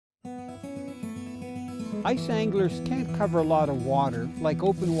Ice anglers can't cover a lot of water like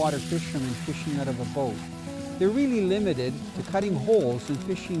open water fishermen fishing out of a boat. They're really limited to cutting holes and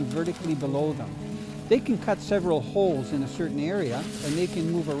fishing vertically below them. They can cut several holes in a certain area and they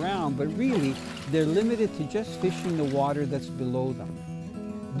can move around, but really they're limited to just fishing the water that's below them.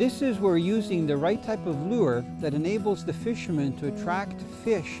 This is where using the right type of lure that enables the fishermen to attract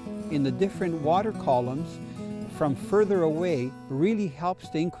fish in the different water columns from further away really helps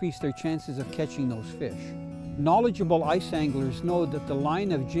to increase their chances of catching those fish. Knowledgeable ice anglers know that the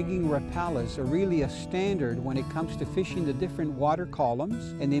line of jigging rapalas are really a standard when it comes to fishing the different water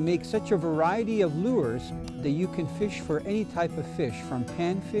columns, and they make such a variety of lures that you can fish for any type of fish, from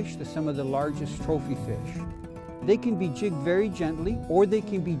panfish to some of the largest trophy fish. They can be jigged very gently, or they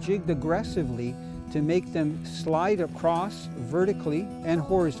can be jigged aggressively to make them slide across vertically and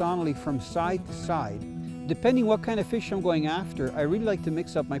horizontally from side to side. Depending what kind of fish I'm going after, I really like to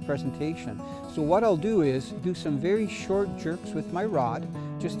mix up my presentation. So what I'll do is do some very short jerks with my rod,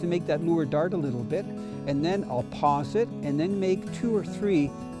 just to make that lure dart a little bit, and then I'll pause it and then make 2 or 3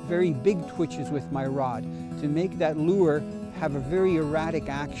 very big twitches with my rod to make that lure have a very erratic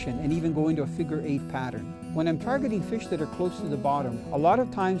action and even go into a figure-8 pattern. When I'm targeting fish that are close to the bottom, a lot of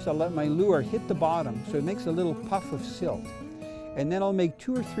times I'll let my lure hit the bottom so it makes a little puff of silt. And then I'll make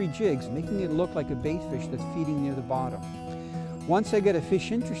 2 or 3 jigs, making it look like a bait fish that's feeding near the bottom. Once I get a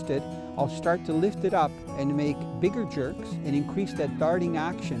fish interested, I'll start to lift it up and make bigger jerks and increase that darting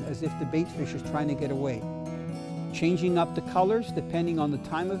action as if the bait fish is trying to get away. Changing up the colors depending on the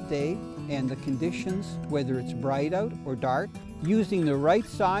time of day and the conditions, whether it's bright out or dark. Using the right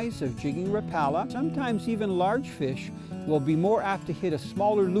size of jigging rapala. Sometimes even large fish will be more apt to hit a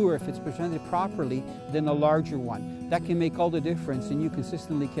smaller lure if it's presented properly than a larger one. That can make all the difference in you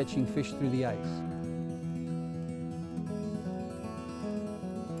consistently catching fish through the ice.